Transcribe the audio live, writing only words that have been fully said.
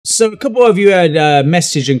So a couple of you had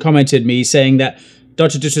messaged and commented me saying that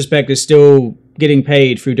Dr. Disrespect is still getting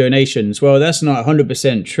paid through donations. Well, that's not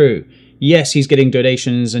 100% true. Yes, he's getting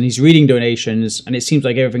donations and he's reading donations, and it seems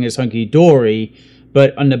like everything is hunky-dory.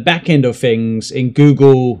 But on the back end of things, in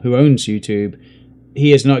Google, who owns YouTube,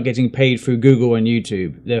 he is not getting paid through Google and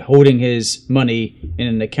YouTube. They're holding his money in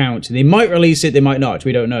an account. They might release it, they might not.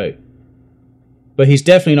 We don't know. But he's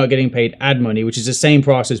definitely not getting paid ad money, which is the same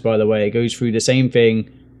process, by the way. It goes through the same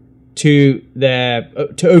thing to their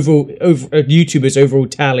YouTubers' overall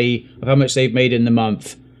tally of how much they've made in the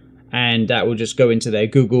month, and that will just go into their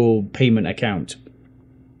Google payment account.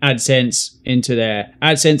 AdSense into their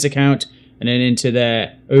AdSense account, and then into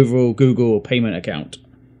their overall Google payment account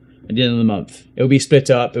at the end of the month. It'll be split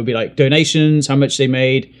up. It'll be like donations, how much they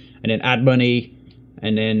made, and then ad money,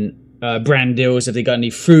 and then brand deals if they got any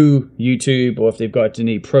through YouTube, or if they've got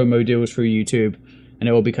any promo deals through YouTube, and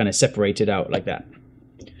it will be kind of separated out like that.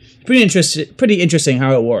 Pretty interesting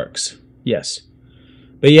how it works. Yes.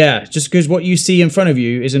 But yeah, just because what you see in front of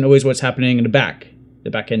you isn't always what's happening in the back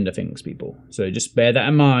end of things, people. So just bear that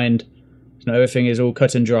in mind. Not everything is all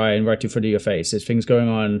cut and dry and right in front of your face. There's things going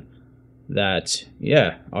on that,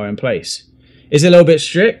 yeah, are in place. Is it a little bit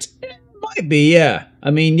strict? It might be, yeah.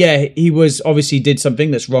 I mean, yeah, he was obviously did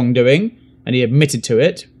something that's wrongdoing, and he admitted to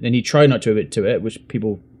it, and he tried not to admit to it, which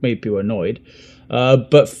made people annoyed.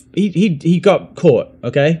 But he got caught,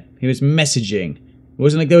 okay? He was messaging. It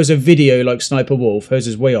wasn't like there was a video like Sniper Wolf. Hers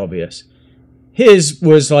is way obvious. His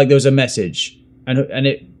was like there was a message, and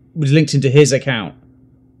it was linked into his account.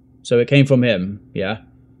 So it came from him, yeah?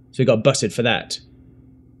 So he got busted for that.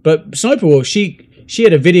 But Sniper Wolf, she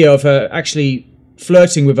had a video of her actually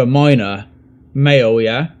flirting with a minor male,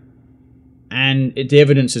 yeah? And the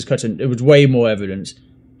evidence is cut, and it was way more evidence,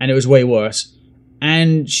 and it was way worse.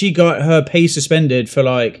 And she got her pay suspended for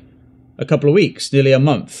like a couple of weeks, nearly a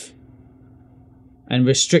month, and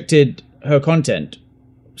restricted her content.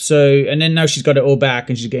 So, and then now she's got it all back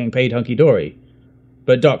and she's getting paid hunky-dory.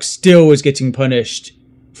 But Doc still was getting punished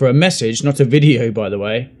for a message, not a video, by the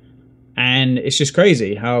way. And it's just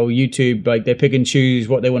crazy how YouTube, like, they pick and choose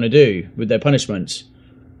what they want to do with their punishments.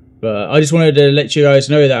 But I just wanted to let you guys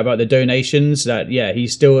know that about the donations, that, yeah, he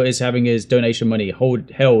still is having his donation money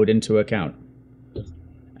held into account.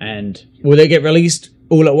 And will they get released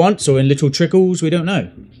all at once or in little trickles? We don't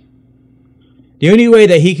know. The only way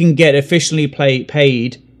that he can get officially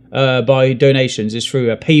paid by donations is through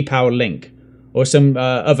a PayPal link or some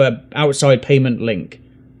other outside payment link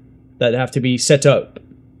that have to be set up.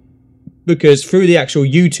 Because through the actual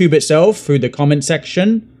YouTube itself, through the comment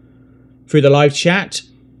section, through the live chat,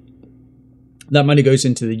 that money goes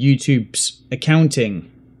into the YouTube's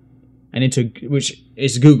accounting, and into which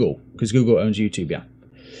is Google, because Google owns YouTube, yeah.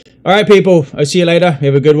 All right, people, I'll see you later. You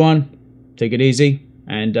have a good one. Take it easy.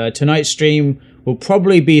 And tonight's stream will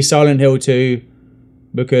probably be Silent Hill 2,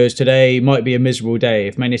 because today might be a miserable day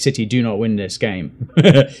if Man City do not win this game.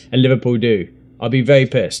 And Liverpool do. I'll be very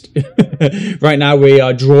pissed. Right now we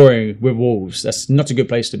are drawing with Wolves. That's not a good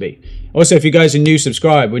place to be. Also, if you guys are new,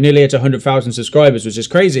 subscribe. We're nearly at 100,000 subscribers, which is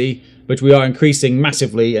crazy, but we are increasing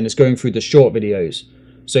massively, and it's going through the short videos.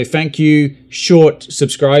 So thank you, short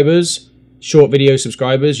subscribers. Short video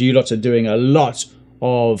subscribers, you lots are doing a lot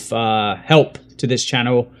of help to this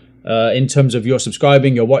channel in terms of your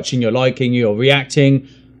subscribing, your watching, your liking, your reacting.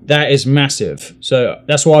 That is massive. So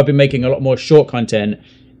that's why I've been making a lot more short content,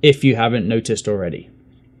 if you haven't noticed already.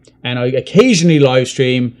 And I occasionally live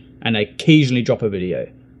stream and I occasionally drop a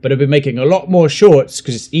video, but I've been making a lot more shorts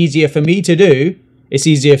because it's easier for me to do. It's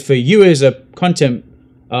easier for you as a content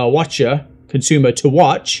watcher, consumer, to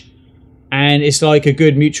watch, and it's like a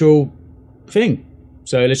good mutual thing.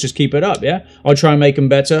 So let's just keep it up, yeah? I'll try and make them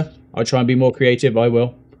better. I'll try and be more creative. I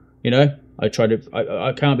will, you know? I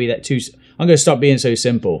can't be that too. I'm going to stop being so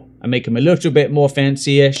simple and make them a little bit more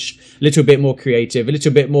fancy-ish, a little bit more creative, a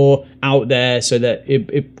little bit more out there, so that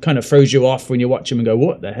it kind of throws you off when you watch them and go,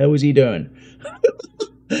 what the hell is he doing?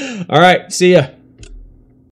 All right, see ya.